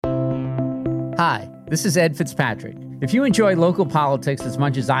Hi, this is Ed Fitzpatrick. If you enjoy local politics as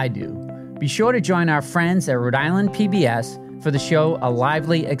much as I do, be sure to join our friends at Rhode Island PBS for the show A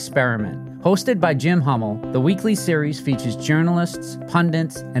Lively Experiment. Hosted by Jim Hummel, the weekly series features journalists,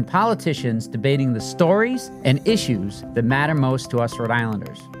 pundits, and politicians debating the stories and issues that matter most to us Rhode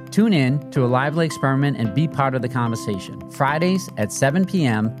Islanders. Tune in to A Lively Experiment and be part of the conversation. Fridays at 7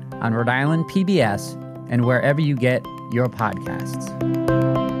 p.m. on Rhode Island PBS and wherever you get your podcasts.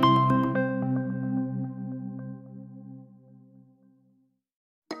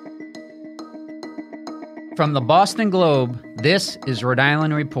 From the Boston Globe, this is Rhode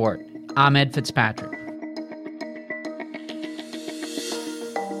Island Report. I'm Ed Fitzpatrick.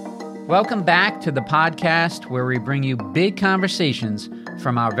 Welcome back to the podcast where we bring you big conversations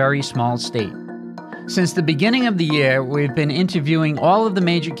from our very small state. Since the beginning of the year, we've been interviewing all of the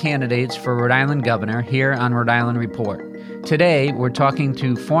major candidates for Rhode Island governor here on Rhode Island Report. Today, we're talking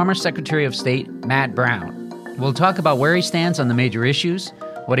to former Secretary of State Matt Brown. We'll talk about where he stands on the major issues,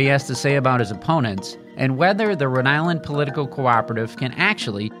 what he has to say about his opponents, and whether the Rhode Island Political Cooperative can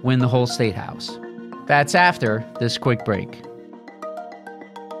actually win the whole state house. That's after this quick break.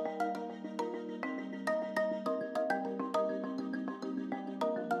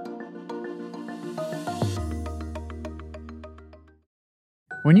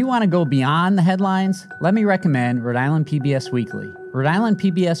 When you want to go beyond the headlines, let me recommend Rhode Island PBS Weekly. Rhode Island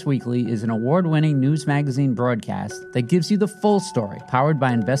PBS Weekly is an award-winning news magazine broadcast that gives you the full story, powered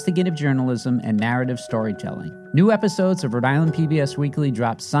by investigative journalism and narrative storytelling. New episodes of Rhode Island PBS Weekly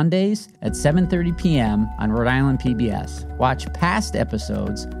drop Sundays at 7:30 p.m. on Rhode Island PBS. Watch past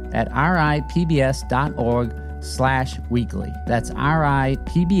episodes at ripbs.org/weekly. That's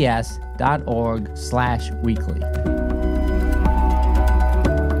ripbs.org/weekly.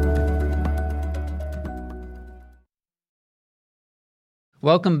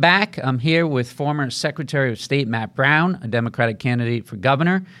 Welcome back. I'm here with former Secretary of State Matt Brown, a Democratic candidate for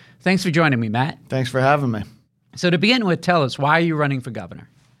governor. Thanks for joining me, Matt. Thanks for having me. So to begin with, tell us, why are you running for governor?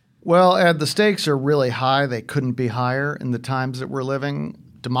 Well, Ed, the stakes are really high. They couldn't be higher in the times that we're living.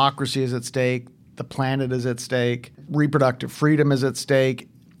 Democracy is at stake. The planet is at stake. Reproductive freedom is at stake.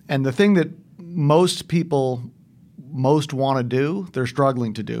 And the thing that most people most want to do, they're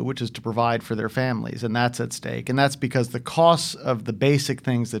struggling to do, which is to provide for their families, and that's at stake. And that's because the costs of the basic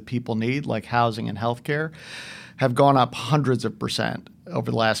things that people need, like housing and healthcare, have gone up hundreds of percent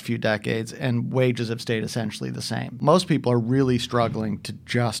over the last few decades, and wages have stayed essentially the same. Most people are really struggling to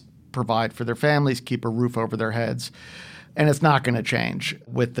just provide for their families, keep a roof over their heads. And it's not going to change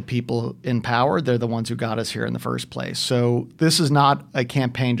with the people in power. They're the ones who got us here in the first place. So this is not a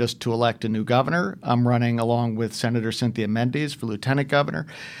campaign just to elect a new governor. I'm running along with Senator Cynthia Mendes for lieutenant governor.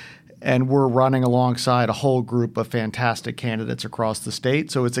 And we're running alongside a whole group of fantastic candidates across the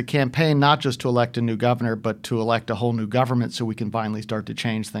state. So it's a campaign not just to elect a new governor, but to elect a whole new government so we can finally start to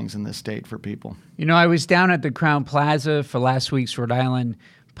change things in this state for people. You know, I was down at the Crowne Plaza for last week's Rhode Island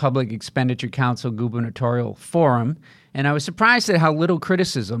Public Expenditure Council Gubernatorial Forum, and I was surprised at how little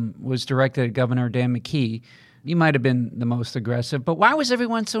criticism was directed at Governor Dan McKee. You might have been the most aggressive, but why was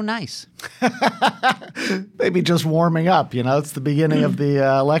everyone so nice? Maybe just warming up, it's the beginning of the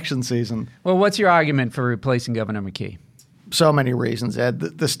election season. Well, what's your argument for replacing Governor McKee? So many reasons, Ed.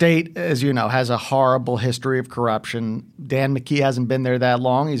 The state, as you know, has a horrible history of corruption. Dan McKee hasn't been there that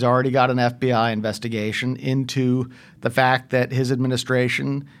long. He's already got an FBI investigation into the fact that his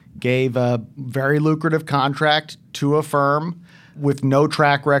administration gave a very lucrative contract to a firm with no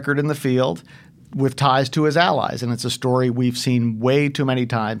track record in the field, with ties to his allies. And it's a story we've seen way too many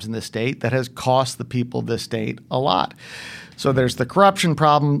times in this state that has cost the people of this state a lot. So there's the corruption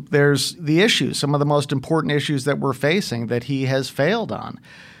problem. There's the issues, some of the most important issues that we're facing that he has failed on.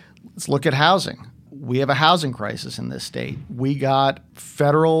 Let's look at housing. We have a housing crisis in this state. We got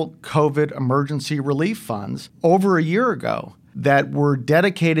federal COVID emergency relief funds over a year ago that were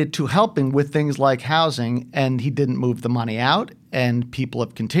dedicated to helping with things like housing, and he didn't move the money out, and people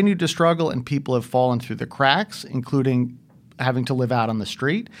have continued to struggle, and people have fallen through the cracks, including having to live out on the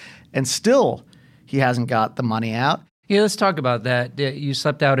street, and still he hasn't got the money out. Yeah, let's talk about that. You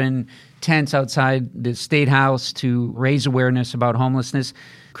slept out in tents outside the State House to raise awareness about homelessness.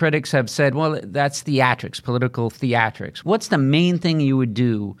 Critics have said, well, that's theatrics, political theatrics. What's the main thing you would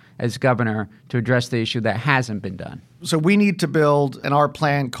do as governor to address the issue that hasn't been done? So we need to build, and our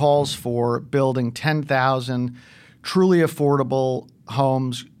plan calls for building 10,000 truly affordable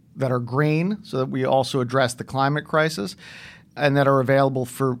homes that are green so that we also address the climate crisis and that are available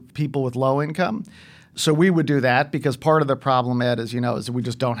for people with low income. So we would do that because part of the problem, Ed, as you know, is that we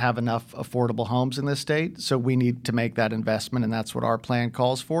just don't have enough affordable homes in this state. So we need to make that investment, and that's what our plan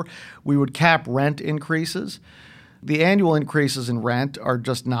calls for. We would cap rent increases. The annual increases in rent are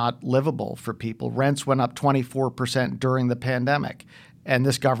just not livable for people. Rents went up 24% during the pandemic, and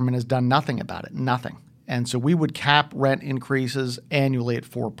this government has done nothing about it, nothing. And so we would cap rent increases annually at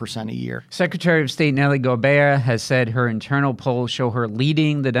 4% a year. Secretary of State Nellie Gorbea has said her internal polls show her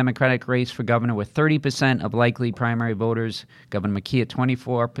leading the Democratic race for governor with 30% of likely primary voters, Governor McKee at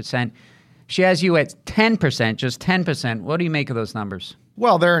 24%. She has you at 10%, just 10%. What do you make of those numbers?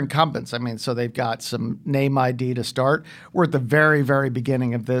 Well, they're incumbents. I mean, so they've got some name ID to start. We're at the very, very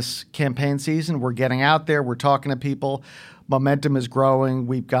beginning of this campaign season. We're getting out there. We're talking to people. Momentum is growing.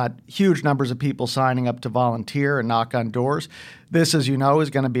 We've got huge numbers of people signing up to volunteer and knock on doors. This, as you know, is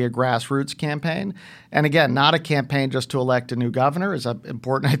going to be a grassroots campaign. And again, not a campaign just to elect a new governor, as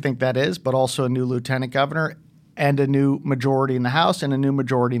important I think that is, but also a new lieutenant governor and a new majority in the House and a new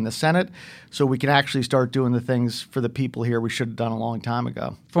majority in the Senate, so we can actually start doing the things for the people here we should have done a long time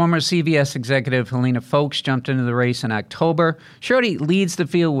ago. Former CVS executive Helena Foulkes jumped into the race in October. Shorty leads the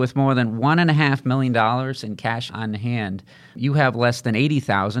field with more than $1.5 million in cash on hand. You have less than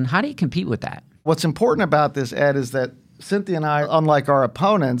 $80,000. How do you compete with that? What's important about this, Ed, is that Cynthia and I, unlike our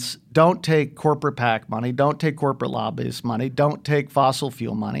opponents, don't take corporate PAC money, don't take corporate lobbyist money, don't take fossil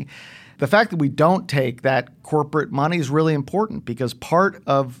fuel money. The fact that we don't take that corporate money is really important because part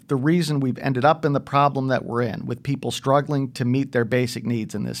of the reason we've ended up in the problem that we're in with people struggling to meet their basic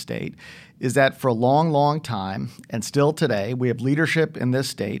needs in this state is that for a long, long time, and still today, we have leadership in this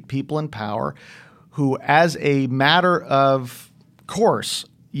state, people in power, who as a matter of course,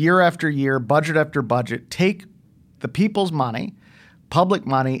 year after year, budget after budget, take the people's money, public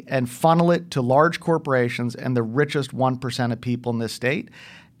money, and funnel it to large corporations and the richest 1% of people in this state.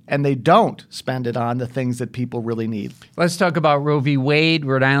 And they don't spend it on the things that people really need. Let's talk about Roe v. Wade.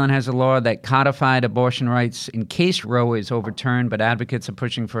 Rhode Island has a law that codified abortion rights in case Roe is overturned, but advocates are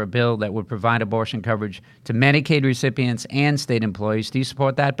pushing for a bill that would provide abortion coverage to Medicaid recipients and state employees. Do you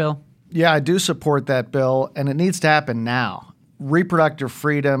support that bill? Yeah, I do support that bill, and it needs to happen now. Reproductive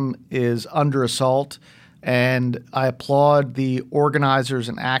freedom is under assault, and I applaud the organizers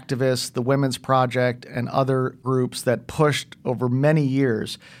and activists, the Women's Project, and other groups that pushed over many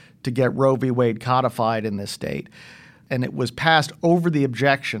years to get Roe v. Wade codified in this state. And it was passed over the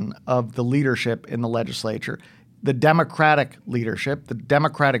objection of the leadership in the legislature. The Democratic leadership, the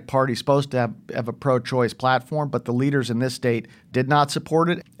Democratic Party is supposed to have a pro-choice platform, but the leaders in this state did not support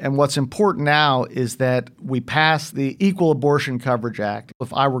it. And what's important now is that we pass the Equal Abortion Coverage Act.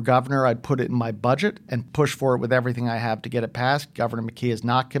 If I were governor, I'd put it in my budget and push for it with everything I have to get it passed. Governor McKee is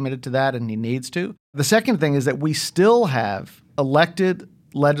not committed to that, and he needs to. The second thing is that we still have elected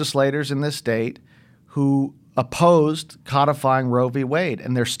legislators in this state who opposed codifying Roe v. Wade,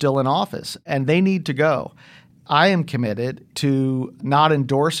 and they're still in office, and they need to go. I am committed to not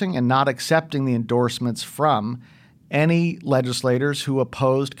endorsing and not accepting the endorsements from any legislators who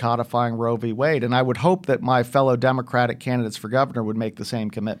opposed codifying Roe v. Wade, and I would hope that my fellow Democratic candidates for governor would make the same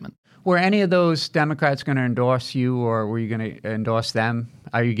commitment. Were any of those Democrats going to endorse you, or were you going to endorse them?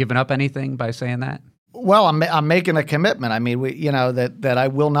 Are you giving up anything by saying that? Well, I'm making a commitment. I mean, that I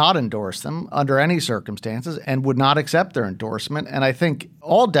will not endorse them under any circumstances and would not accept their endorsement. And I think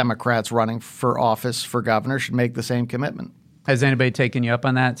all Democrats running for office for governor should make the same commitment. Has anybody taken you up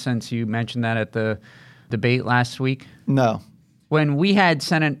on that since you mentioned that at the debate last week? No. When we had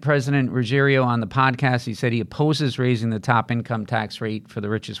Senate President Ruggiero on the podcast, he said he opposes raising the top income tax rate for the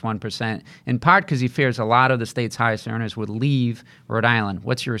richest 1%, in part because he fears a lot of the state's highest earners would leave Rhode Island.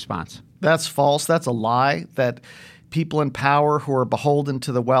 What's your response? That's false. That's a lie that people in power who are beholden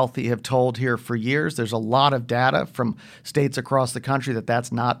to the wealthy have told here for years. There's a lot of data from states across the country that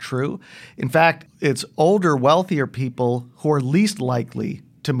that's not true. In fact, it's older, wealthier people who are least likely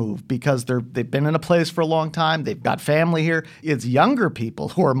to move because they've been in a place for a long time. They've got family here. It's younger people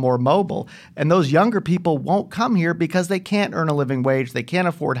who are more mobile. And those younger people won't come here because they can't earn a living wage, they can't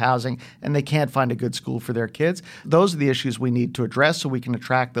afford housing, and they can't find a good school for their kids. Those are the issues we need to address so we can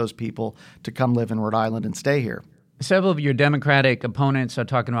attract those people to come live in Rhode Island and stay here. Several of your Democratic opponents are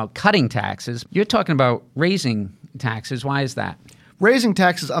talking about cutting taxes. You're talking about raising taxes. Why is that? Raising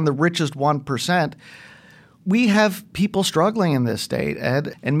taxes on the richest 1%. We have people struggling in this state,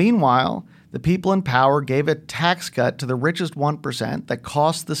 Ed, and meanwhile, the people in power gave a tax cut to the richest 1% that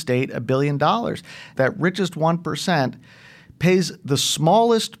cost the state $1 billion. That richest 1% pays the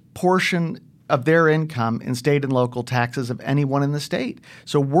smallest portion of their income in state and local taxes of anyone in the state.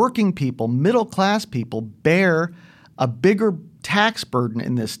 So working people, middle-class people, bear a bigger tax burden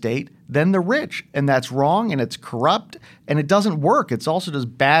in this state than the rich. And that's wrong, and it's corrupt, and it doesn't work. It's also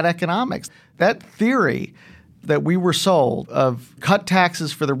just bad economics. That theory that we were sold of cut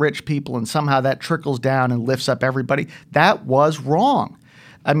taxes for the rich people and somehow that trickles down and lifts up everybody, that was wrong.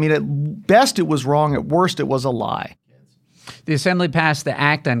 I mean, at best it was wrong. At worst, it was a lie. The Assembly passed the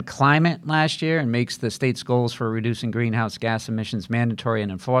Act on Climate last year and makes the state's goals for reducing greenhouse gas emissions mandatory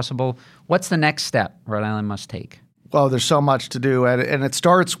and enforceable. What's the next step Rhode Island must take? Well, there's so much to do, and it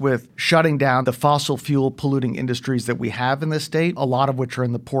starts with shutting down the fossil fuel polluting industries that we have in this state, a lot of which are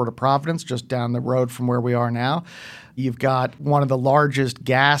in the Port of Providence, just down the road from where we are now. You've got one of the largest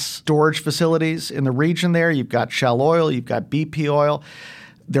gas storage facilities in the region there. You've got Shell Oil. You've got BP Oil.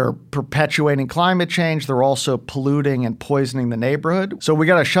 They're perpetuating climate change. They're also polluting and poisoning the neighborhood. So we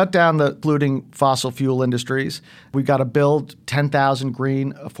got to shut down the polluting fossil fuel industries. We've got to build 10,000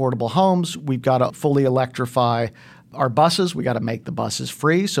 green, affordable homes. We've got to fully electrify our buses. We got to make the buses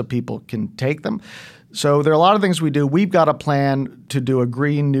free so people can take them. So there are a lot of things we do. We've got a plan to do a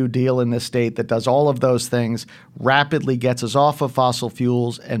Green New Deal in this state that does all of those things, rapidly gets us off of fossil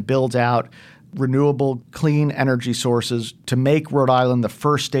fuels and builds out renewable, clean energy sources to make Rhode Island the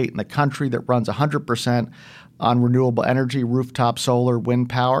first state in the country that runs 100% on renewable energy, rooftop solar, wind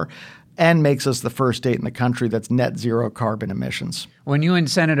power, and makes us the first state in the country that's net zero carbon emissions. When you and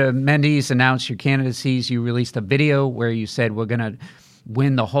Senator Mendes announced your candidacies, you released a video where you said, we're going to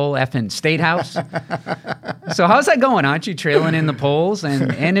win the whole effing state house. So how's that going? Aren't you trailing in the polls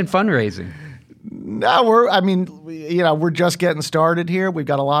and in fundraising? No, we're just getting started here. We've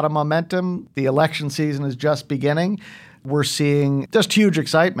got a lot of momentum. The election season is just beginning. We're seeing just huge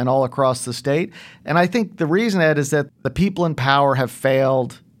excitement all across the state. And I think the reason, Ed, is that the people in power have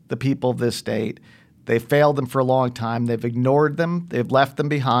failed the people of this state. They've failed them for a long time. They've ignored them. They've left them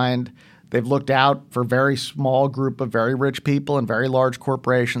behind. They've looked out for a very small group of very rich people and very large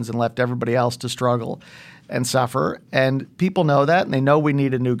corporations and left everybody else to struggle and suffer. And people know that, and they know we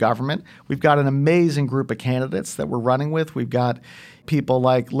need a new government. We've got an amazing group of candidates that we're running with. We've got people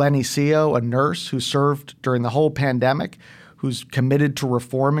like Lenny Seo, a nurse who served during the whole pandemic, who's committed to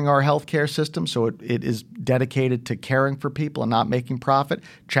reforming our healthcare system so it is dedicated to caring for people and not making profit,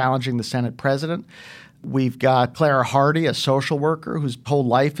 challenging the Senate president. We've got Clara Hardy, a social worker whose whole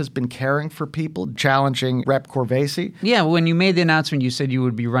life has been caring for people, challenging Rep. Corvese. Yeah, when you made the announcement, you said you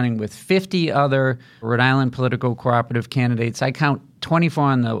would be running with 50 other Rhode Island political cooperative candidates. I count 24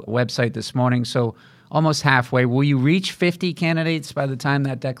 on the website this morning, so almost halfway. Will you reach 50 candidates by the time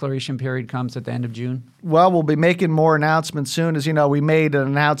that declaration period comes at the end of June? Well, we'll be making more announcements soon. As you know, we made an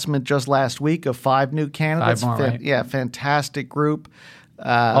announcement just last week of 5 new candidates. 5 more, right? Yeah, fantastic group.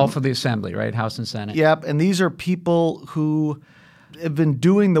 All for the Assembly, right? House and Senate. Yep, and these are people who have been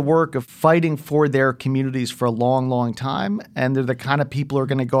doing the work of fighting for their communities for a long, long time, and they're the kind of people who are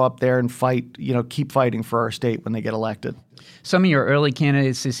going to go up there and fight, keep fighting for our state when they get elected. Some of your early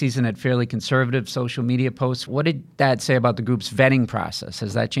candidates this season had fairly conservative social media posts. What did that say about the group's vetting process?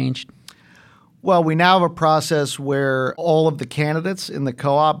 Has that changed? Well, we now have a process where all of the candidates in the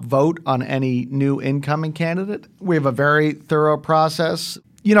co-op vote on any new incoming candidate. We have a very thorough process.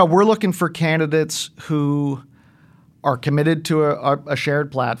 We're looking for candidates who are committed to a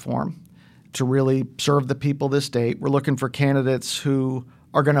shared platform to really serve the people of this state. We're looking for candidates who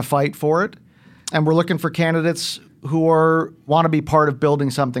are going to fight for it. And we're looking for candidates who want to be part of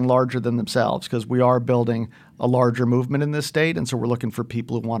building something larger than themselves, because we are building a larger movement in this state. And so we're looking for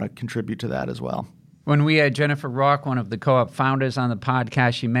people who want to contribute to that as well. When we had Jennifer Rock, one of the co-op founders, on the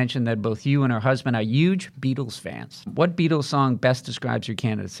podcast, she mentioned that both you and her husband are huge Beatles fans. What Beatles song best describes your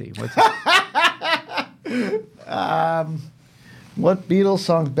candidacy? What Beatles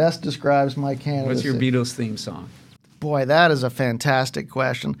song best describes my candidacy? What's your Beatles theme song? Boy, that is a fantastic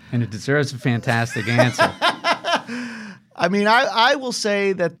question. And it deserves a fantastic answer. I will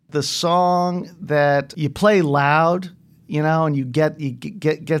say that the song that you play loud, and you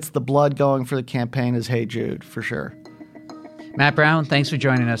gets the blood going for the campaign is Hey Jude, for sure. Matt Brown, thanks for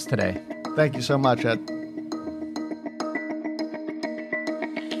joining us today. Thank you so much, Ed.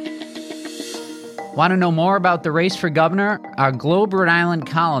 Want to know more about the race for governor? Our Globe Rhode Island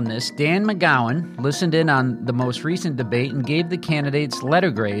columnist, Dan McGowan, listened in on the most recent debate and gave the candidates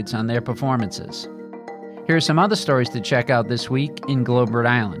letter grades on their performances. Here are some other stories to check out this week in Globe Rhode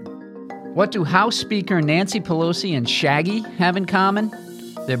Island. What do House Speaker Nancy Pelosi and Shaggy have in common?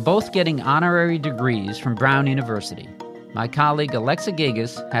 They're both getting honorary degrees from Brown University. My colleague Alexa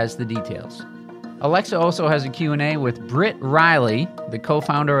Gagas has the details. Alexa also has a Q&A with Britt Riley, the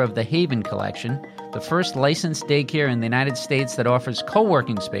co-founder of the Haven Collection, the first licensed daycare in the United States that offers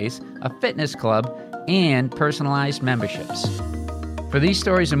co-working space, a fitness club, and personalized memberships. For these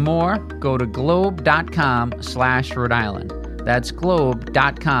stories and more, go to globe.com/Rhode Island. That's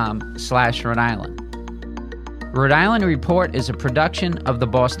globe.com/Rhode Island. Rhode Island Report is a production of the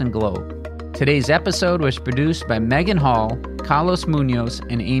Boston Globe. Today's episode was produced by Megan Hall, Carlos Munoz,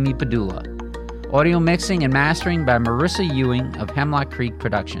 and Amy Padula. Audio mixing and mastering by Marissa Ewing of Hemlock Creek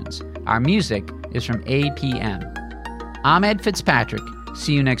Productions. Our music is from APM. I'm Ed Fitzpatrick.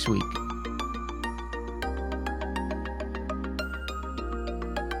 See you next week.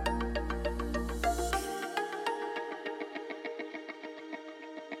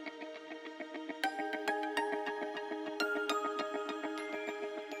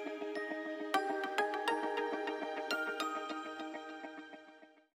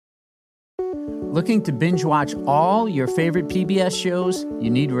 Looking to binge watch all your favorite PBS shows? You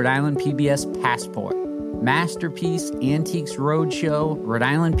need Rhode Island PBS Passport, Masterpiece, Antiques Roadshow, Rhode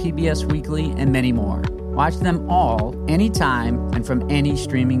Island PBS Weekly, and many more. Watch them all, anytime, and from any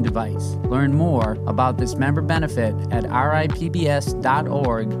streaming device. Learn more about this member benefit at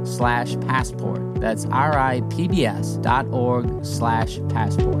ripbs.org/passport. That's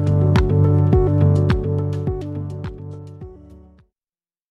ripbs.org/passport.